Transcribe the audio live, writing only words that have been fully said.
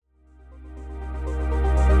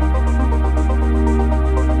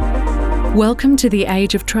Welcome to the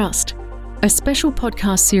Age of Trust, a special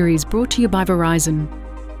podcast series brought to you by Verizon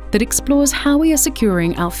that explores how we are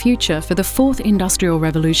securing our future for the fourth industrial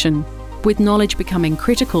revolution, with knowledge becoming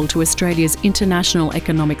critical to Australia's international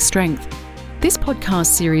economic strength. This podcast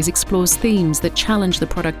series explores themes that challenge the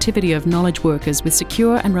productivity of knowledge workers with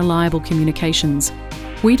secure and reliable communications.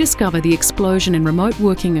 We discover the explosion in remote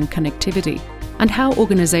working and connectivity, and how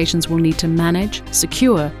organisations will need to manage,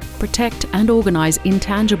 secure, protect and organise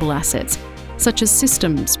intangible assets such as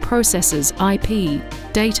systems, processes, IP,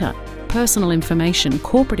 data, personal information,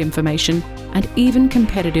 corporate information and even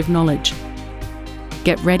competitive knowledge.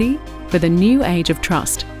 Get ready for the new age of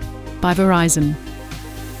trust by Verizon.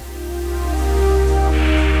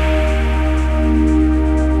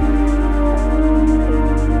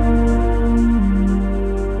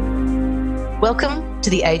 Welcome to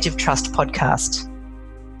the Age of Trust podcast.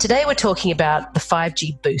 Today we're talking about the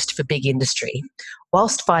 5G boost for big industry.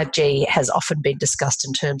 Whilst 5G has often been discussed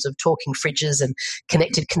in terms of talking fridges and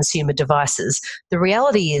connected consumer devices, the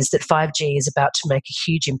reality is that 5G is about to make a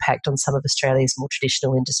huge impact on some of Australia's more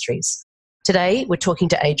traditional industries. Today we're talking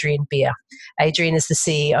to Adrian Beer. Adrian is the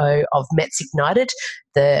CEO of METS Ignited,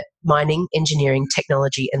 the Mining, Engineering,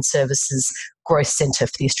 Technology and Services Growth Centre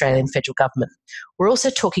for the Australian Federal Government. We're also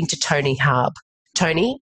talking to Tony Harb.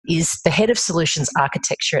 Tony is the Head of Solutions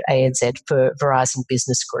Architecture at ANZ for Verizon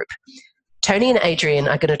Business Group. Tony and Adrian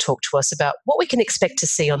are going to talk to us about what we can expect to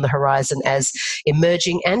see on the horizon as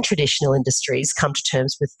emerging and traditional industries come to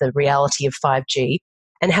terms with the reality of 5G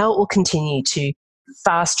and how it will continue to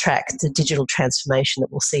fast-track the digital transformation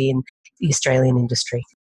that we'll see in the Australian industry.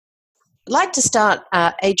 I'd like to start,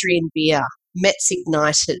 Adrian Beer, METS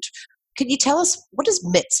Ignited. Could you tell us, what does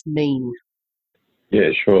METS mean?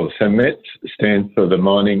 Yeah, sure. So METS stands for the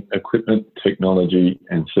Mining, Equipment, Technology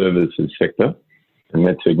and Services sector. And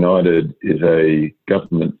METS Ignited is a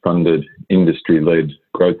government-funded, industry-led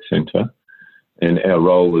growth centre. And our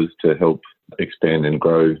role is to help expand and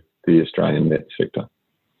grow the Australian METS sector.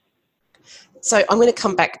 So I'm going to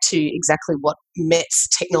come back to exactly what METS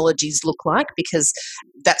technologies look like, because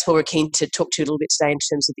that's what we're keen to talk to you a little bit today in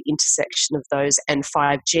terms of the intersection of those and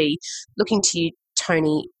 5G. Looking to you,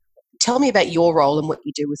 Tony, tell me about your role and what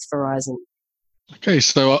you do with Verizon. Okay,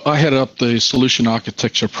 so I head up the solution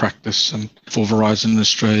architecture practice and for Verizon in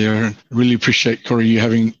Australia, and really appreciate, Corey, you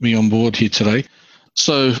having me on board here today.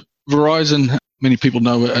 So Verizon, many people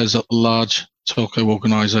know it as a large telco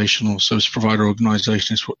organisation or service provider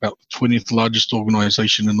organisation. It's about the 20th largest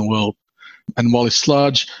organisation in the world. And while it's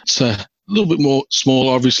large, it's a little bit more small,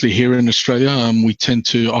 obviously, here in Australia. We tend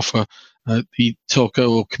to offer the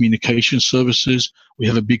telco or communication services. We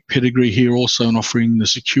have a big pedigree here also in offering the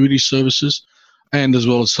security services, and as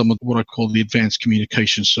well as some of what I call the advanced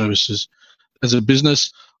communication services. As a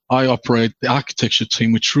business, I operate the architecture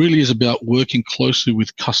team, which really is about working closely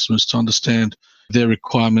with customers to understand their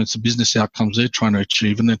requirements, the business outcomes they're trying to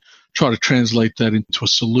achieve, and then try to translate that into a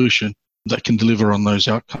solution that can deliver on those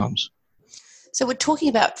outcomes. So we're talking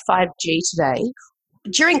about 5G today.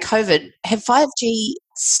 During COVID, have 5G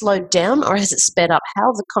slowed down or has it sped up? How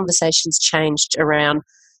have the conversations changed around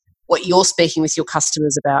what you're speaking with your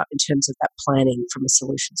customers about in terms of that planning from a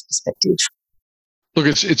solutions perspective? Look,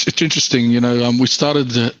 it's interesting. We started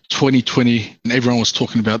 2020 and everyone was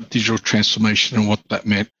talking about digital transformation and what that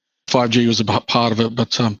meant. 5G was a part of it,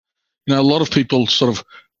 but a lot of people sort of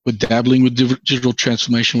were dabbling with digital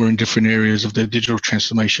transformation, were in different areas of their digital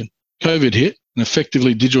transformation. COVID hit, and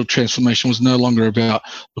effectively digital transformation was no longer about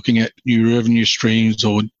looking at new revenue streams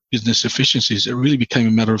or business efficiencies. It really became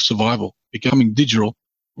a matter of survival. Becoming digital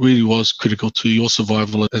really was critical to your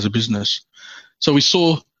survival as a business. So we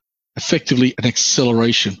saw effectively an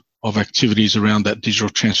acceleration of activities around that digital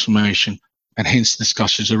transformation, and hence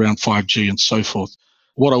discussions around 5G and so forth.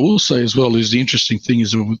 What I will say as well is the interesting thing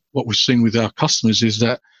is what we've seen with our customers is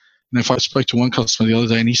that, if I spoke to one customer the other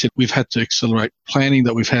day and he said, we've had to accelerate planning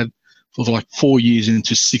that we've had for like 4 years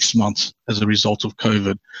into 6 months as a result of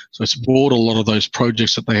COVID. So it's brought a lot of those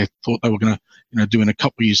projects that they thought they were going to do in a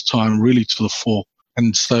couple of years' time really to the fore.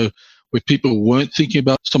 And so where people weren't thinking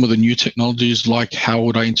about some of the new technologies like how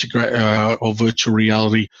would I integrate or virtual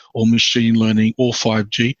reality or machine learning or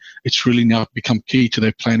 5G, it's really now become key to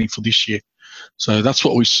their planning for this year. So that's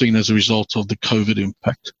what we've seen as a result of the COVID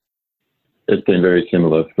impact. It's been very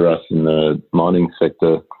similar for us in the mining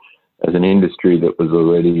sector as an industry that was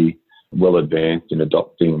already well advanced in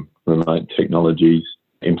adopting remote technologies,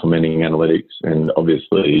 implementing analytics, and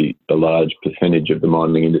obviously a large percentage of the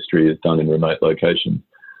mining industry is done in remote locations.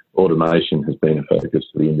 Automation has been a focus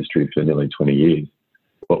for the industry for nearly 20 years.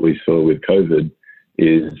 What we saw with COVID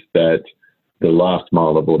is that the last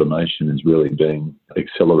mile of automation is really being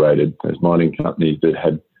accelerated as mining companies that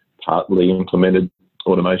had partly implemented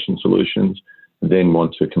automation solutions then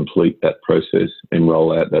want to complete that process and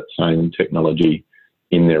roll out that same technology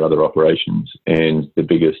in their other operations. And the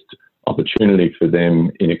biggest opportunity for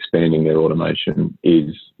them in expanding their automation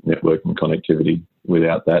is network and connectivity.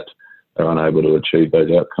 Without that, they're unable to achieve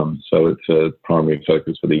those outcomes. So it's a primary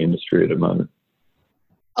focus for the industry at the moment.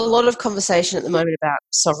 A lot of conversation at the moment about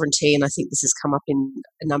sovereignty, and I think this has come up in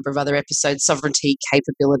a number of other episodes: sovereignty,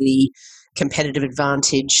 capability, competitive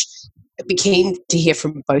advantage. I'd be keen to hear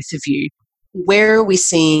from both of you. Where are we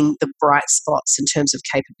seeing the bright spots in terms of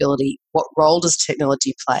capability? What role does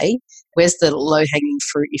technology play? Where's the low-hanging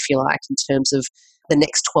fruit, if you like, in terms of the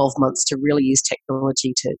next 12 months to really use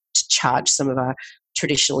technology to charge some of our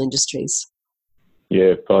traditional industries?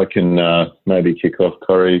 Yeah, if I can maybe kick off,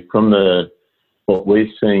 Corey, from what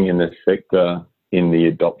we're seeing in the sector in the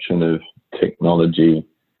adoption of technology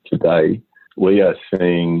today, we are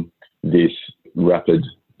seeing this rapid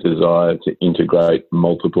desire to integrate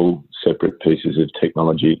multiple separate pieces of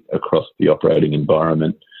technology across the operating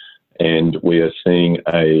environment. And we are seeing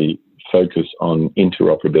a focus on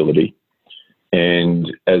interoperability.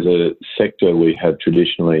 And as a sector, we have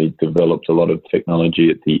traditionally developed a lot of technology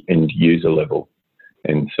at the end user level.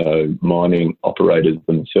 And so mining operators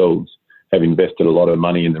themselves have invested a lot of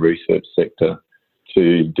money in the research sector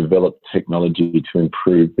to develop technology to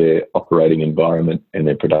improve their operating environment and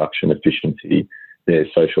their production efficiency, their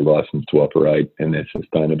social license to operate, and their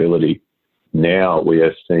sustainability. Now we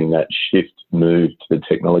are seeing that shift move to the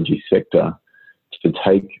technology sector to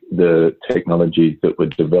take the technologies that were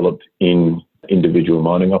developed in individual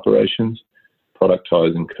mining operations,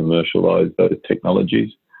 productize and commercialize those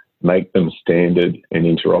technologies, make them standard and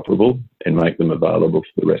interoperable, and make them available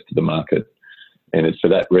for the rest of the market. And it's for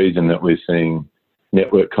that reason that we're seeing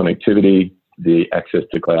network connectivity, the access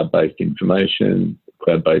to cloud-based information,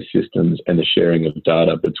 cloud-based systems, and the sharing of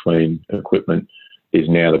data between equipment is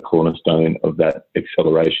now the cornerstone of that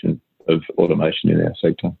acceleration of automation in our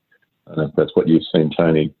sector. I don't know if that's what you've seen,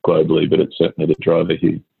 Tony, globally, but it's certainly the driver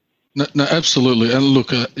here. No, absolutely. And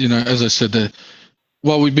look, as I said,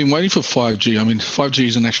 while we've been waiting for 5G, 5G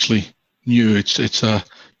isn't actually new.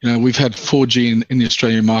 We've had 4G in the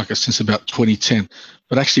Australian market since about 2010,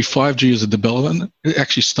 but actually 5G as a development, it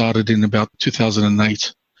actually started in about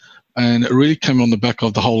 2008. And it really came on the back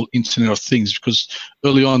of the whole Internet of Things, because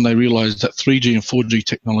early on they realized that 3G and 4G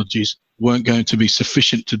technologies weren't going to be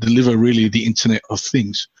sufficient to deliver really the Internet of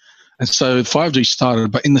Things. And so 5G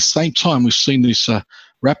started, but in the same time, we've seen this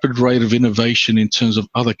rapid rate of innovation in terms of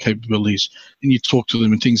other capabilities. And you talk to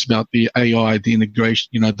them and things about the AI, the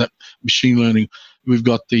integration, that machine learning. We've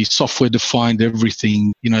got the software-defined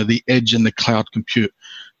everything, the edge and the cloud compute.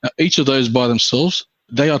 Now, each of those by themselves,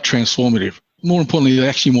 they are transformative. More importantly, they're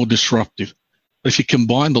actually more disruptive. But if you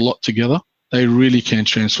combine the lot together, they really can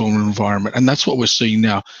transform an environment. And that's what we're seeing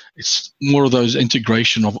now. It's more of those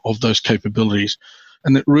integration of those capabilities.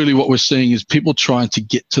 And that really what we're seeing is people trying to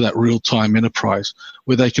get to that real-time enterprise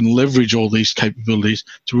where they can leverage all these capabilities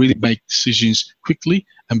to really make decisions quickly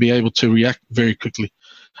and be able to react very quickly.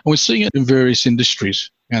 And we're seeing it in various industries.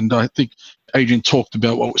 And I think Adrian talked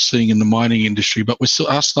about what we're seeing in the mining industry, but we're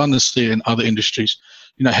starting to see it in other industries.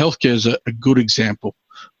 Healthcare is a good example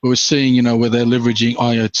where we're seeing, where they're leveraging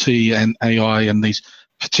IoT and AI and these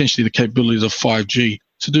potentially the capabilities of 5G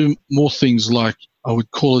to do more things like, I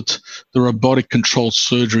would call it the robotic controlled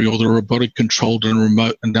surgery or the robotic controlled and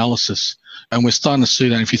remote analysis. And we're starting to see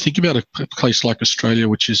that. If you think about a place like Australia,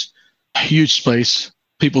 which is a huge space,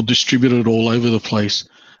 people distributed all over the place,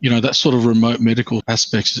 that sort of remote medical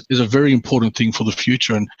aspects is a very important thing for the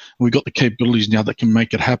future. And we've got the capabilities now that can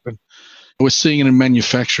make it happen. We're seeing it in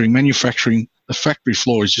manufacturing. Manufacturing, the factory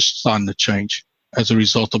floor is just starting to change as a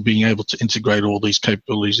result of being able to integrate all these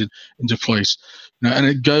capabilities into place. And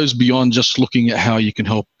it goes beyond just looking at how you can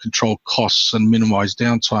help control costs and minimize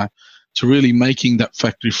downtime to really making that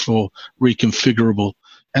factory floor reconfigurable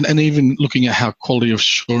and even looking at how quality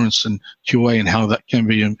assurance and QA and how that can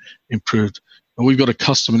be improved. And we've got a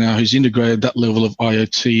customer now who's integrated that level of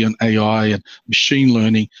IoT and AI and machine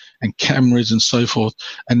learning and cameras and so forth.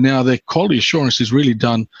 And now their quality assurance is really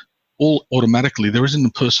done all automatically. There isn't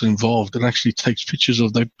a person involved. It actually takes pictures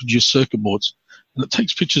they produce circuit boards. And it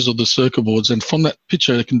takes pictures of the circuit boards. And from that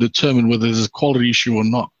picture, it can determine whether there's a quality issue or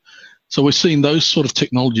not. So we're seeing those sort of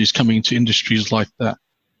technologies coming into industries like that.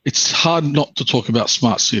 It's hard not to talk about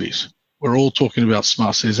smart cities. We're all talking about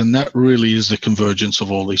smart cities, and that really is the convergence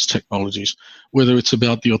of all these technologies, whether it's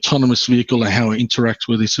about the autonomous vehicle and how it interacts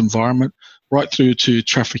with its environment, right through to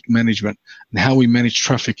traffic management and how we manage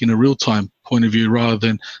traffic in a real-time point of view, rather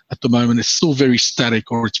than at the moment it's still very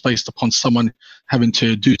static, or it's based upon someone having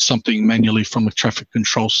to do something manually from a traffic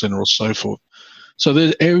control center or so forth. So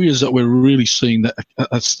there's areas that we're really seeing that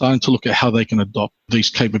are starting to look at how they can adopt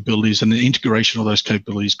these capabilities and the integration of those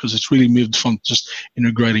capabilities, because it's really moved from just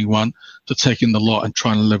integrating one to taking the lot and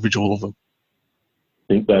trying to leverage all of them.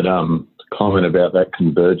 I think that comment about that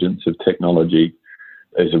convergence of technology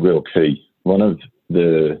is a real key. One of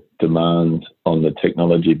the demands on the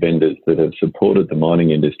technology vendors that have supported the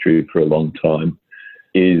mining industry for a long time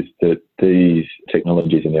is that these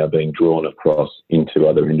technologies are now being drawn across into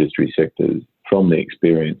other industry sectors from the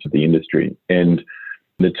experience of the industry. And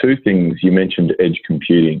the two things you mentioned, edge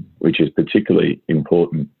computing, which is particularly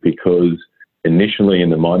important because initially in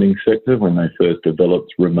the mining sector, when they first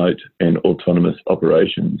developed remote and autonomous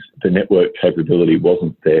operations, the network capability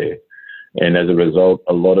wasn't there. And as a result,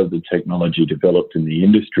 a lot of the technology developed in the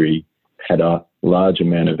industry had a large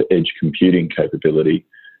amount of edge computing capability,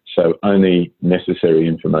 so only necessary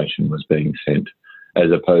information was being sent,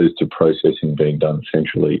 as opposed to processing being done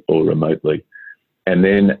centrally or remotely. And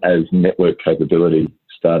then as network capability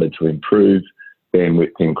started to improve,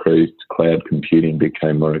 bandwidth increased, cloud computing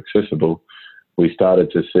became more accessible, we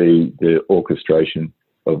started to see the orchestration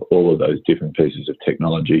of all of those different pieces of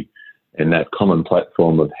technology, and that common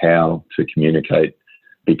platform of how to communicate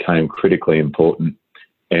became critically important.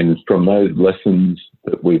 And from those lessons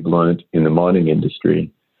that we've learned in the mining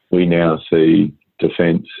industry, we now see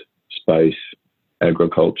defence, space,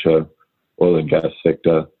 agriculture, oil and gas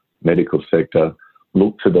sector, medical sector,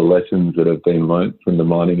 look to the lessons that have been learnt from the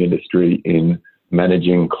mining industry in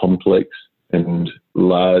managing complex and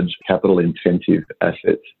large capital-intensive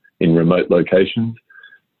assets in remote locations.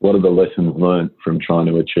 What are the lessons learnt from trying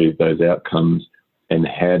to achieve those outcomes, and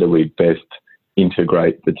how do we best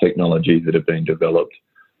integrate the technologies that have been developed?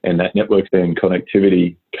 And that network and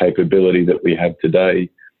connectivity capability that we have today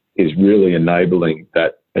is really enabling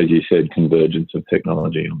that, as you said, convergence of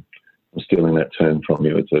technology. I'm stealing that term from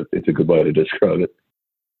you. It's a good way to describe it.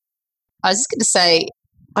 I was just going to say,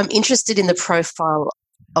 I'm interested in the profile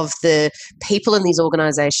of the people in these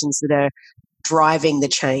organisations that are driving the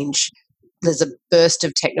change. There's a burst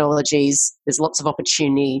of technologies, there's lots of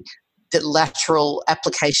opportunity, the lateral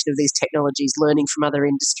application of these technologies, learning from other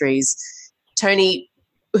industries. Tony,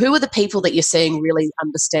 who are the people that you're seeing really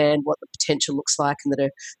understand what the potential looks like and that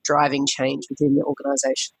are driving change within the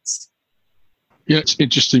organisations? Yeah, it's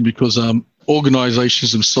interesting because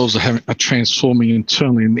organisations themselves are transforming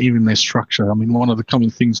internally and even their structure. I mean, one of the common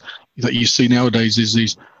things that you see nowadays is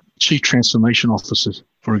these chief transformation officers,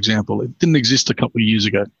 for example. It didn't exist a couple of years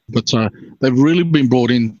ago, but they've really been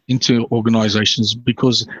brought into organisations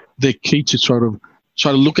because they're key to try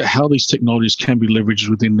to look at how these technologies can be leveraged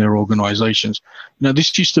within their organisations. Now,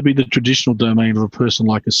 this used to be the traditional domain of a person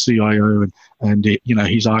like a CIO and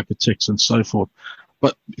his architects and so forth.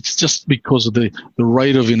 But it's just because of the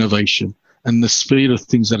rate of innovation and the speed of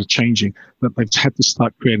things that are changing that they've had to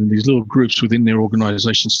start creating these little groups within their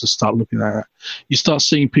organizations to start looking at it. You start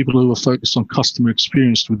seeing people who are focused on customer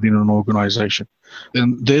experience within an organization.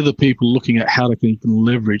 And they're the people looking at how they can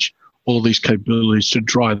leverage all these capabilities to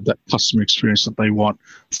drive that customer experience that they want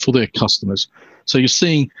for their customers. So you're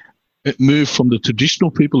seeing it move from the traditional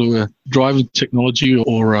people who are driving technology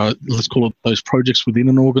or let's call it those projects within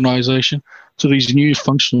an organization to these new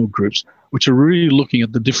functional groups, which are really looking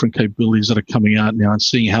at the different capabilities that are coming out now and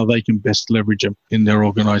seeing how they can best leverage them in their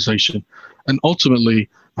organization. And ultimately,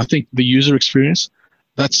 I think the user experience,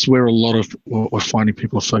 that's where a lot of what we're finding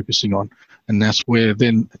people are focusing on. And that's where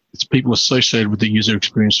then it's people associated with the user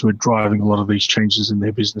experience who are driving a lot of these changes in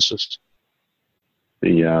their businesses.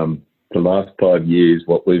 The last 5 years,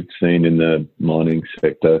 what we've seen in the mining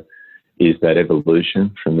sector is that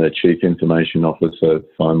evolution from the Chief Information Officer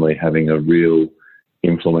finally having a real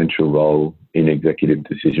influential role in executive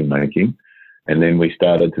decision making. And then we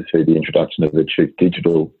started to see the introduction of the Chief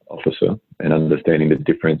Digital Officer and understanding the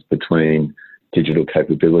difference between digital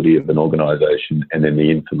capability of an organisation and then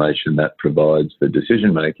the information that provides for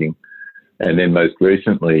decision making. And then most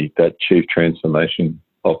recently, that Chief Transformation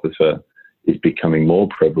Officer is becoming more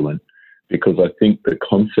prevalent, because I think the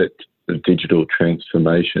concept of digital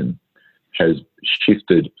transformation has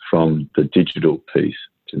shifted from the digital piece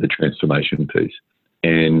to the transformation piece.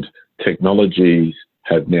 And technologies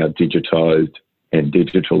have now digitized and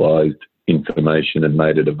digitalized information and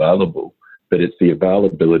made it available. But it's the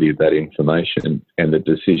availability of that information and the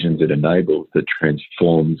decisions it enables that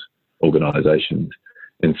transforms organizations.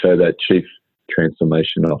 And so that Chief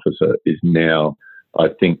Transformation Officer is now, I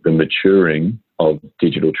think, the maturing of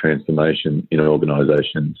digital transformation in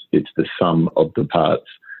organisations. It's the sum of the parts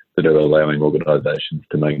that are allowing organisations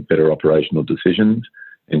to make better operational decisions,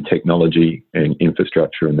 and technology and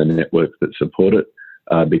infrastructure and the networks that support it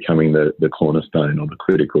are becoming the cornerstone or the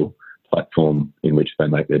critical platform in which they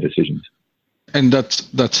make their decisions. And that's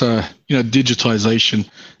digitization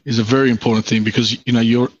is a very important thing, because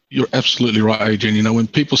you're absolutely right, Adrian. When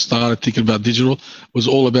people started thinking about digital, it was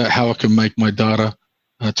all about how I can make my data,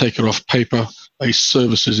 take it off paper-based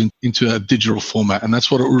services into a digital format, and that's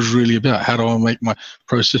what it was really about. How do I make my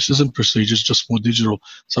processes and procedures just more digital,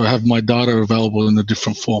 so I have my data available in a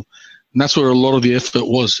different form? And that's where a lot of the effort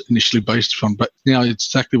was initially based from. But now it's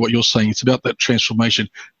exactly what you're saying. It's about that transformation.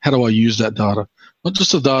 How do I use that data? Not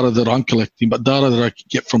just the data that I'm collecting, but data that I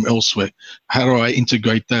get from elsewhere. How do I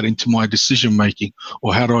integrate that into my decision making?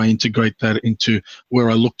 Or how do I integrate that into where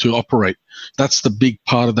I look to operate? That's the big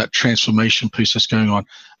part of that transformation piece that's going on.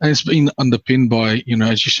 And it's been underpinned by,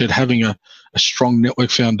 as you said, having a strong network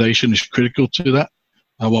foundation is critical to that.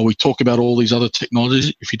 While we talk about all these other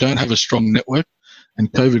technologies, if you don't have a strong network, and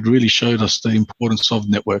COVID really showed us the importance of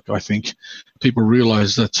network, I think. People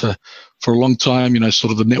realized that for a long time,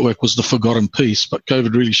 sort of the network was the forgotten piece, but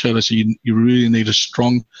COVID really showed us you really need a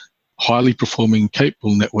strong, highly performing,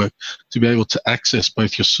 capable network to be able to access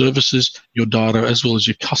both your services, your data, as well as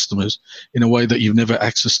your customers in a way that you've never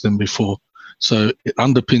accessed them before. So it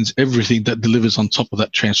underpins everything that delivers on top of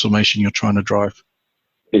that transformation you're trying to drive.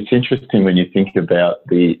 It's interesting when you think about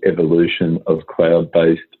the evolution of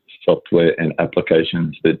cloud-based software and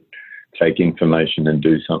applications that take information and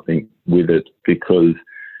do something with it, because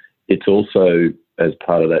it's also, as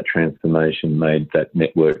part of that transformation, made that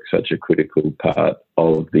network such a critical part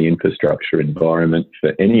of the infrastructure environment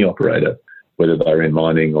for any operator, whether they're in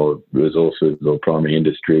mining or resources or primary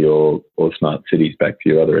industry or smart cities, back to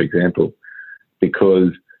your other example.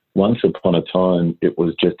 Because once upon a time, it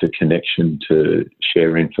was just a connection to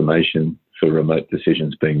share information for remote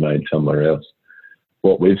decisions being made somewhere else.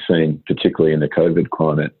 What we've seen, particularly in the COVID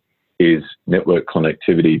climate, is network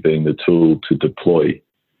connectivity being the tool to deploy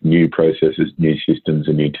new processes, new systems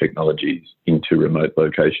and new technologies into remote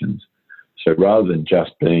locations. So rather than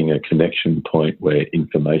just being a connection point where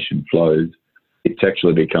information flows, it's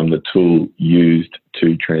actually become the tool used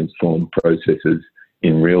to transform processes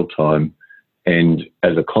in real time. And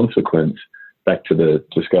as a consequence, back to the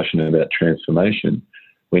discussion about transformation,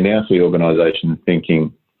 we now see organisations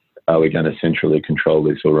thinking, are we going to centrally control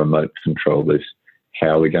this or remote control this? How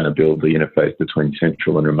are we going to build the interface between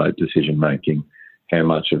central and remote decision making? How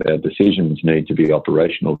much of our decisions need to be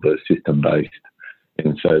operational versus system based?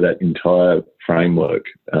 And so that entire framework,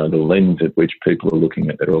 the lens at which people are looking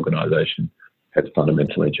at their organisation, has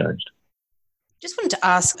fundamentally changed. Just wanted to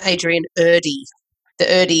ask Adrian, the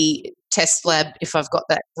ERDI test lab, if I've got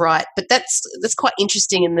that right, but that's quite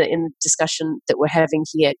interesting in the discussion that we're having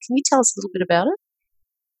here. Can you tell us a little bit about it?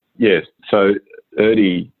 Yes, so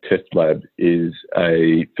ERDI Test Lab is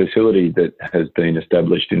a facility that has been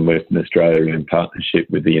established in Western Australia in partnership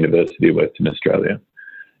with the University of Western Australia.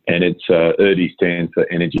 And it's ERDI stands for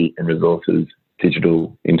Energy and Resources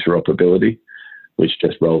Digital Interoperability, which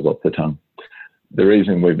just rolls off the tongue. The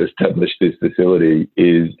reason we've established this facility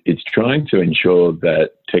is it's trying to ensure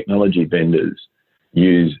that technology vendors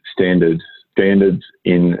use standards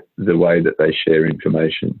in the way that they share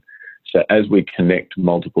information. So as we connect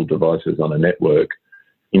multiple devices on a network,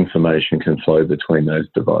 information can flow between those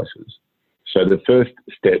devices. So the first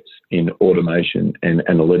steps in automation and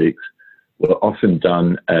analytics were often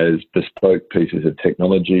done as bespoke pieces of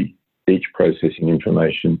technology, each processing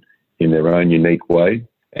information in their own unique way,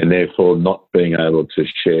 and therefore not being able to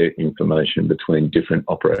share information between different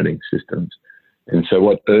operating systems. And so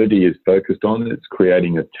what ERDI is focused on is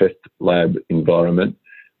creating a test lab environment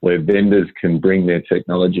where vendors can bring their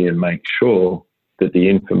technology and make sure that the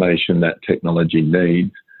information that technology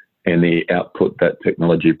needs and the output that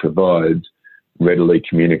technology provides readily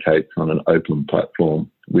communicates on an open platform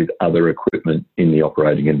with other equipment in the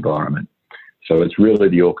operating environment. So it's really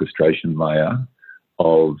the orchestration layer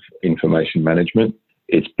of information management.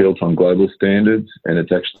 It's built on global standards, and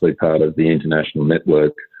it's actually part of the international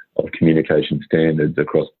network of communication standards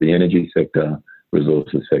across the energy sector,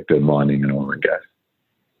 resources sector, mining and oil and gas.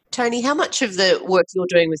 Tony, how much of the work you're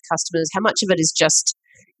doing with customers, how much of it is just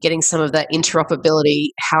getting some of that interoperability,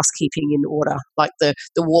 housekeeping in order, like the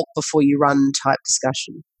walk before you run type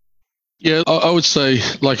discussion? Yeah, I would say,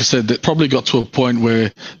 like I said, that probably got to a point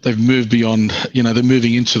where they've moved beyond, they're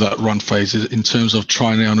moving into that run phase in terms of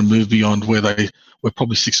trying now to move beyond where they were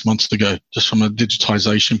probably 6 months ago, just from a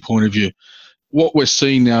digitization point of view. What we're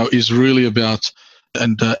seeing now is really about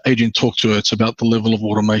And Adrian talked to it. It's about the level of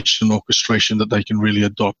automation and orchestration that they can really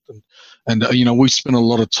adopt. And we spend a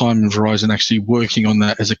lot of time in Verizon actually working on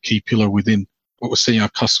that as a key pillar within what we're seeing our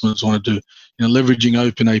customers want to do. Leveraging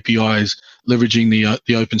open APIs, leveraging the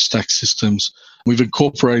OpenStack systems. We've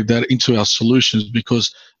incorporated that into our solutions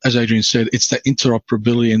because, as Adrian said, it's that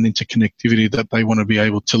interoperability and interconnectivity that they want to be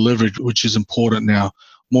able to leverage, which is important now,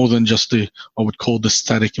 more than just I would call the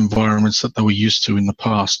static environments that they were used to in the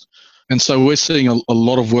past. And so we're seeing a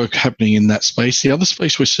lot of work happening in that space. The other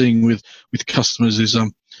space we're seeing with customers is,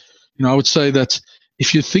 I would say that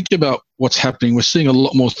if you think about what's happening, we're seeing a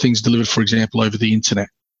lot more things delivered, for example, over the internet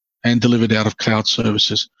and delivered out of cloud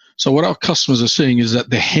services. So what our customers are seeing is that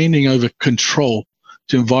they're handing over control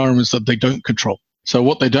to environments that they don't control. So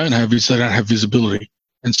what they don't have is they don't have visibility.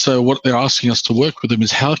 And so what they're asking us to work with them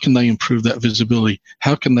is how can they improve that visibility?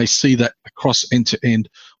 How can they see that across end to end,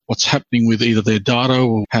 what's happening with either their data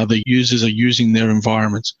or how their users are using their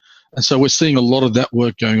environments? And so we're seeing a lot of that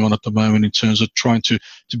work going on at the moment in terms of trying to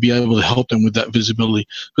be able to help them with that visibility,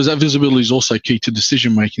 because that visibility is also key to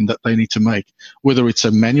decision making that they need to make, whether it's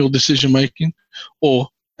a manual decision making or,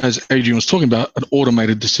 as Adrian was talking about, an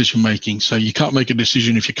automated decision making. So you can't make a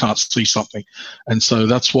decision if you can't see something. And so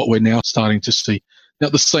that's what we're now starting to see. Now,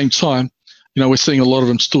 at the same time, we're seeing a lot of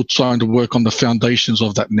them still trying to work on the foundations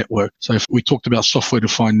of that network. So if we talked about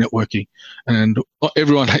software-defined networking, and not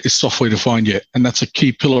everyone is software-defined yet, and that's a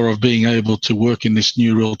key pillar of being able to work in this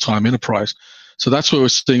new real-time enterprise. So that's where we're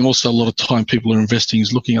seeing also a lot of time people are investing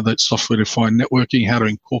is looking at that software-defined networking, how to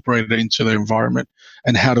incorporate it into their environment,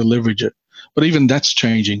 and how to leverage it. But even that's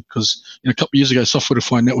changing because a couple of years ago,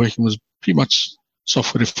 software-defined networking was pretty much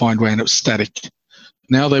software-defined way and it was static.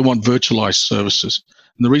 Now they want virtualized services.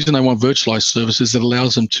 And the reason they want virtualized services, it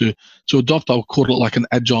allows them to adopt, I'll call it like an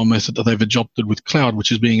agile method that they've adopted with cloud,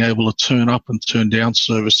 which is being able to turn up and turn down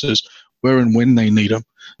services where and when they need them,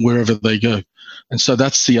 wherever they go. And so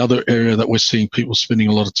that's the other area that we're seeing people spending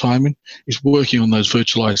a lot of time in, is working on those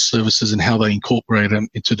virtualized services and how they incorporate them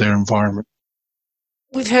into their environment.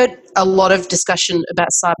 We've heard a lot of discussion about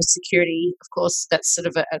cybersecurity. Of course, that's sort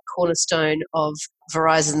of a cornerstone of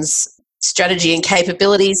Verizon's strategy and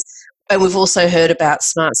capabilities. And we've also heard about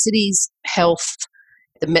smart cities, health,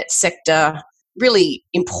 the Met sector, really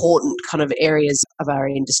important kind of areas of our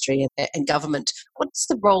industry and government. What's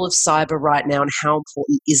the role of cyber right now and how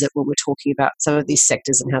important is it when we're talking about some of these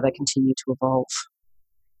sectors and how they continue to evolve?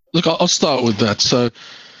 Look, I'll start with that. So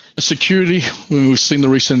security, we've seen the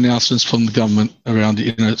recent announcements from the government around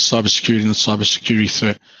cybersecurity and the cybersecurity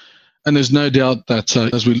threat. And there's no doubt that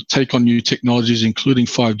as we take on new technologies, including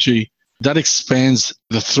 5G, that expands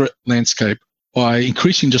the threat landscape by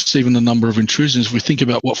increasing just even the number of intrusions. If we think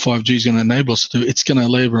about what 5G is going to enable us to do, it's going to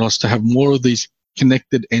enable us to have more of these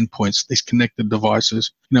connected endpoints, these connected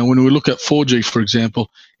devices. When we look at 4G, for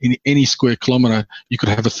example, in any square kilometer, you could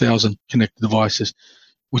have 1,000 connected devices.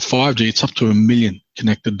 With 5G, it's up to 1 million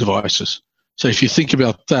connected devices. So if you think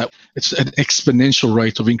about that, it's an exponential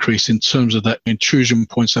rate of increase in terms of that intrusion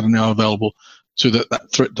points that are now available to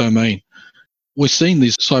that threat domain. We're seeing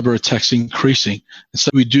these cyber attacks increasing, and so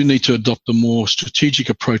we do need to adopt a more strategic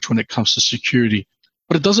approach when it comes to security.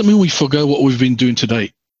 But it doesn't mean we forgo what we've been doing to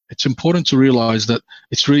date. It's important to realize that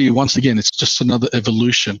it's really, once again, it's just another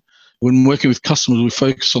evolution. When working with customers, we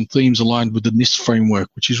focus on themes aligned with the NIST framework,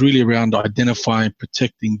 which is really around identifying,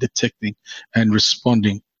 protecting, detecting, and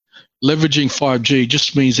responding. Leveraging 5G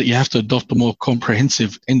just means that you have to adopt a more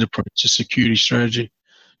comprehensive end approach to security strategy.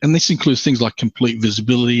 And this includes things like complete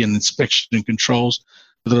visibility and inspection and controls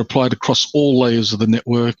that are applied across all layers of the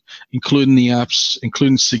network, including the apps,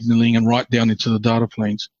 including signaling, and right down into the data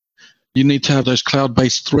planes. You need to have those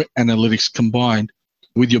cloud-based threat analytics combined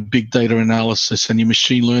with your big data analysis and your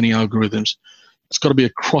machine learning algorithms. It's got to be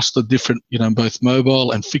across the different, both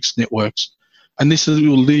mobile and fixed networks. And this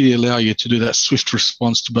will really allow you to do that swift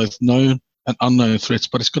response to both known and unknown threats,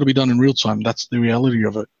 but it's got to be done in real time. That's the reality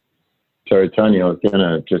of it. Sorry, Tony, I was going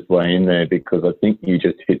to just weigh in there because I think you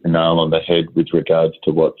just hit the nail on the head with regards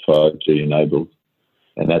to what 5G enables,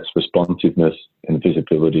 and that's responsiveness and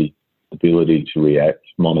visibility, ability to react,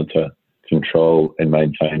 monitor, control, and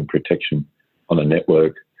maintain protection on a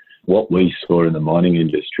network. What we saw in the mining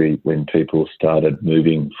industry when people started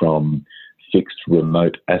moving from fixed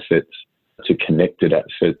remote assets to connected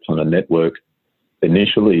assets on a network,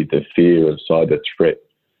 initially the fear of cyber threat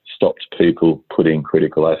stopped people putting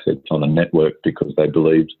critical assets on a network because they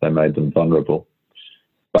believed they made them vulnerable.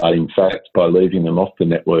 But in fact, by leaving them off the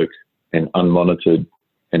network and unmonitored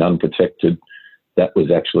and unprotected, that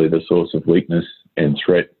was actually the source of weakness and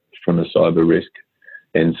threat from a cyber risk.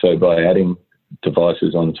 And so by adding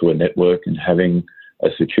devices onto a network and having a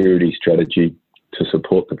security strategy to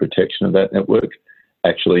support the protection of that network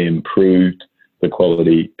actually improved the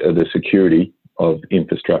quality of the security of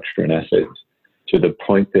infrastructure and assets to the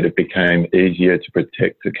point that it became easier to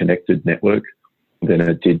protect a connected network than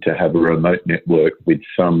it did to have a remote network with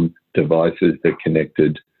some devices that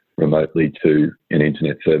connected remotely to an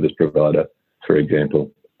internet service provider, for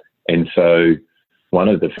example. And so one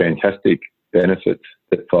of the fantastic benefits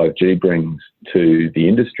that 5G brings to the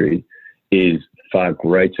industry is far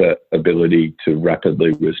greater ability to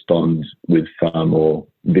rapidly respond with far more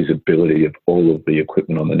visibility of all of the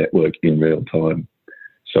equipment on the network in real time.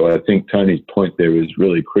 So I think Tony's point there is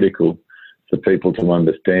really critical for people to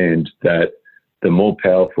understand that the more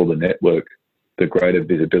powerful the network, the greater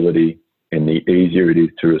visibility and the easier it is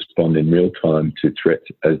to respond in real time to threats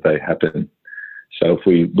as they happen. So if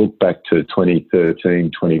we look back to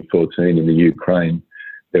 2013, 2014 in the Ukraine,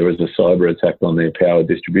 there was a cyber attack on their power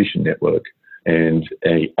distribution network, and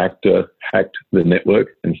an actor hacked the network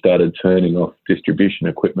and started turning off distribution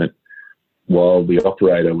equipment while the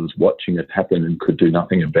operator was watching it happen and could do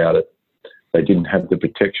nothing about it. They didn't have the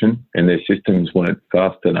protection, and their systems weren't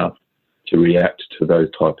fast enough to react to those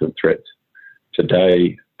types of threats.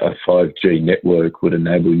 Today, a 5G network would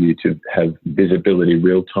enable you to have visibility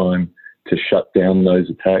real time, to shut down those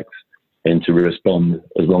attacks and to respond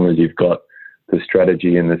as long as you've got the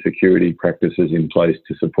strategy and the security practices in place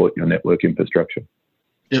to support your network infrastructure.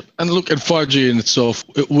 Yep. And look at 5G in itself,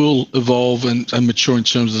 it will evolve and mature in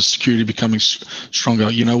terms of security becoming stronger.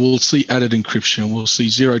 We'll see added encryption, we'll see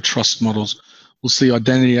zero trust models, we'll see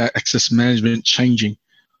identity access management changing.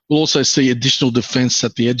 We'll also see additional defense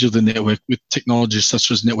at the edge of the network with technologies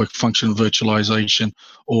such as network function virtualization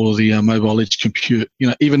or the mobile edge compute.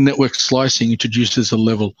 Even network slicing introduces a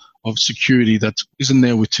level of security that isn't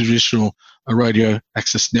there with traditional radio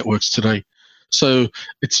access networks today. So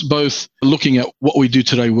it's both looking at what we do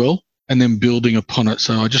today well and then building upon it.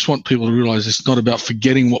 So I just want people to realize it's not about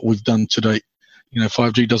forgetting what we've done to date.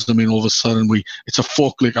 5G doesn't mean all of a sudden it's a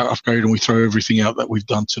forklift upgrade and we throw everything out that we've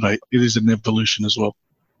done to date. It is an evolution as well.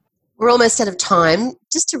 We're almost out of time.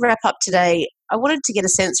 Just to wrap up today, I wanted to get a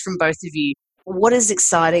sense from both of you. What is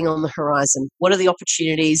exciting on the horizon? What are the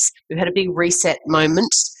opportunities? We've had a big reset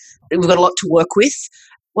moment. We've got a lot to work with.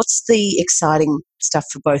 What's the exciting stuff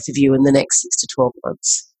for both of you in the next 6 to 12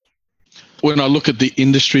 months? When I look at the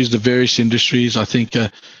industries, the various industries, I think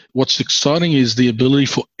what's exciting is the ability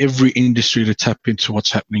for every industry to tap into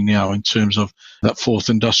what's happening now in terms of that fourth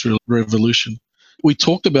industrial revolution. We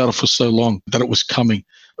talked about it for so long that it was coming.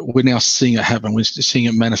 We're now seeing it happen. We're seeing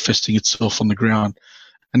it manifesting itself on the ground.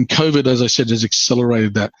 And COVID, as I said, has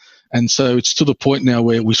accelerated that. And so it's to the point now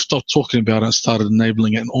where we've stopped talking about it and started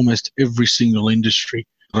enabling it in almost every single industry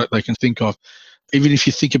that they can think of. Even if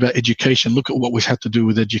you think about education, look at what we've had to do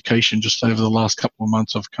with education just over the last couple of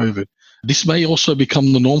months of COVID. This may also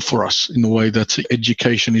become the norm for us in the way that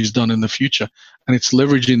education is done in the future. And it's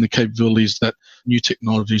leveraging the capabilities that new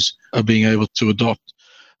technologies are being able to adopt.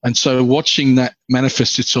 And so watching that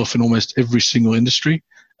manifest itself in almost every single industry,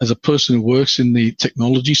 as a person who works in the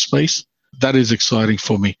technology space, that is exciting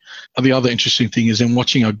for me. And the other interesting thing is then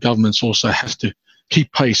watching our governments also have to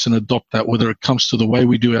keep pace and adopt that, whether it comes to the way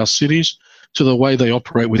we do our cities, to the way they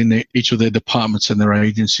operate within each of their departments and their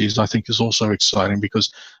agencies, I think is also exciting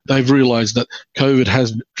because they've realized that COVID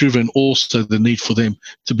has driven also the need for them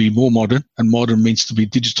to be more modern, and modern means to be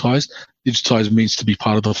digitized. Digitized means to be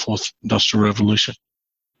part of the fourth industrial revolution.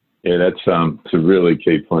 Yeah, that's a really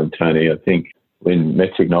key point, Tony. I think when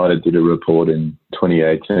Mets Ignited did a report in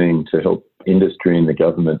 2018 to help industry and the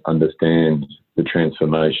government understand the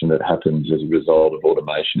transformation that happens as a result of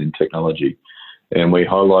automation in technology. And we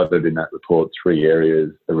highlighted in that report 3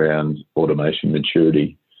 areas around automation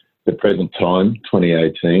maturity. The present time,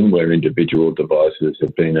 2018, where individual devices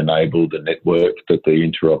have been enabled and networked, but the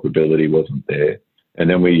interoperability wasn't there. And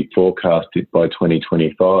then we forecast it by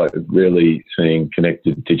 2025, really seeing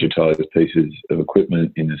connected, digitized pieces of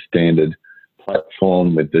equipment in a standard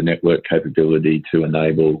platform with the network capability to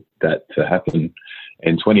enable that to happen.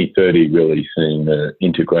 And 2030, really seeing the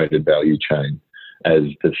integrated value chain as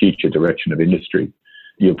the future direction of industry.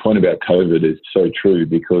 Your point about COVID is so true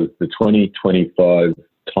because the 2025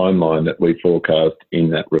 timeline that we forecast in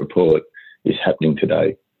that report is happening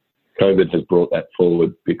today. COVID has brought that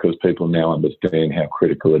forward because people now understand how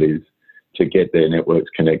critical it is to get their networks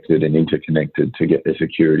connected and interconnected to get their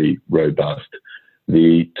security robust.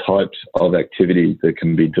 The types of activities that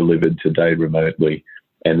can be delivered today remotely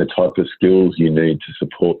and the type of skills you need to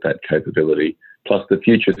support that capability, plus the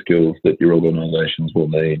future skills that your organisations will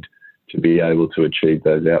need to be able to achieve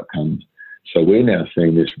those outcomes. So we're now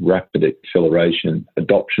seeing this rapid acceleration,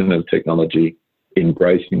 adoption of technology,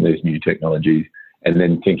 embracing these new technologies, and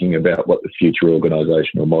then thinking about what the future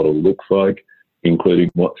organisational model looks like, including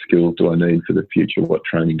what skills do I need for the future, what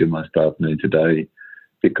training do my staff need today,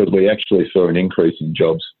 because we actually saw an increase in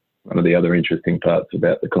jobs. One of the other interesting parts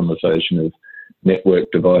about the conversation of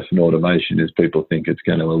network device and automation is people think it's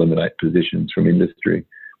going to eliminate positions from industry.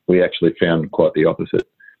 We actually found quite the opposite.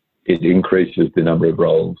 It increases the number of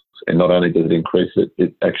roles, and not only does it increase it,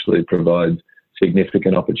 it actually provides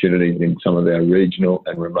significant opportunities in some of our regional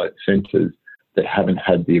and remote centres that haven't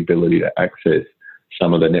had the ability to access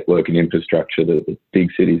some of the network and infrastructure that the big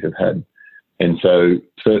cities have had. And so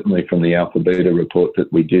certainly from the Alpha Beta report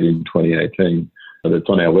that we did in 2018, that's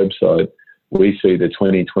on our website, we see the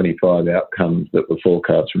 2025 outcomes that were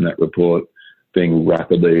forecast from that report being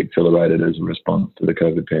rapidly accelerated as a response to the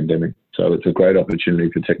COVID pandemic. So it's a great opportunity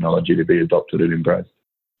for technology to be adopted and embraced.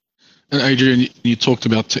 And Adrian, you talked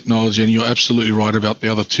about technology, and you're absolutely right about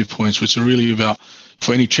the other 2 points, which are really about,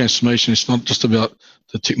 for any transformation, it's not just about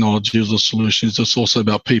the technology or the solutions, it's also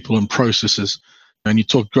about people and processes. And you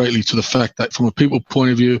talked greatly to the fact that from a people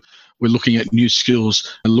point of view, we're looking at new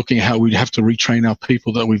skills and looking at how we have to retrain our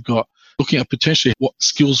people that we've got, looking at potentially what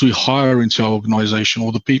skills we hire into our organisation,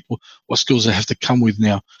 or the people, what skills they have to come with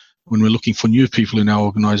now when we're looking for new people in our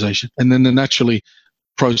organisation. And then naturally,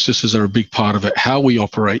 processes are a big part of it. How we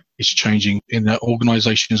operate is changing, and the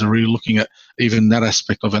organisations are really looking at even that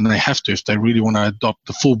aspect of it, and they have to if they really want to adopt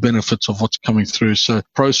the full benefits of what's coming through. So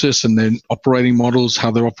process and then operating models,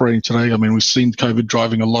 how they're operating today. I mean, we've seen COVID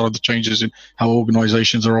driving a lot of the changes in how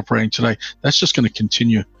organisations are operating today. That's just going to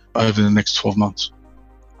continue over the next 12 months.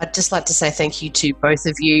 I'd just like to say thank you to both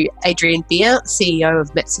of you. Adrian Beer, CEO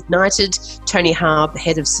of Mets Ignited, Tony Harb,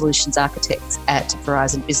 Head of Solutions Architects at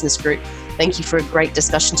Verizon Business Group. Thank you for a great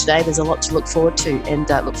discussion today. There's a lot to look forward to, and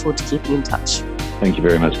look forward to keeping in touch. Thank you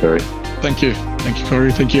very much, Corey. Thank you. Thank you,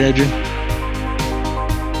 Corey. Thank you, Adrian.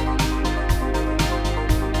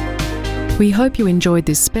 We hope you enjoyed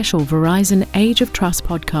this special Verizon Age of Trust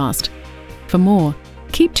podcast. For more,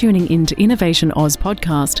 keep tuning in to Innovation Oz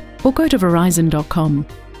podcast or go to verizon.com.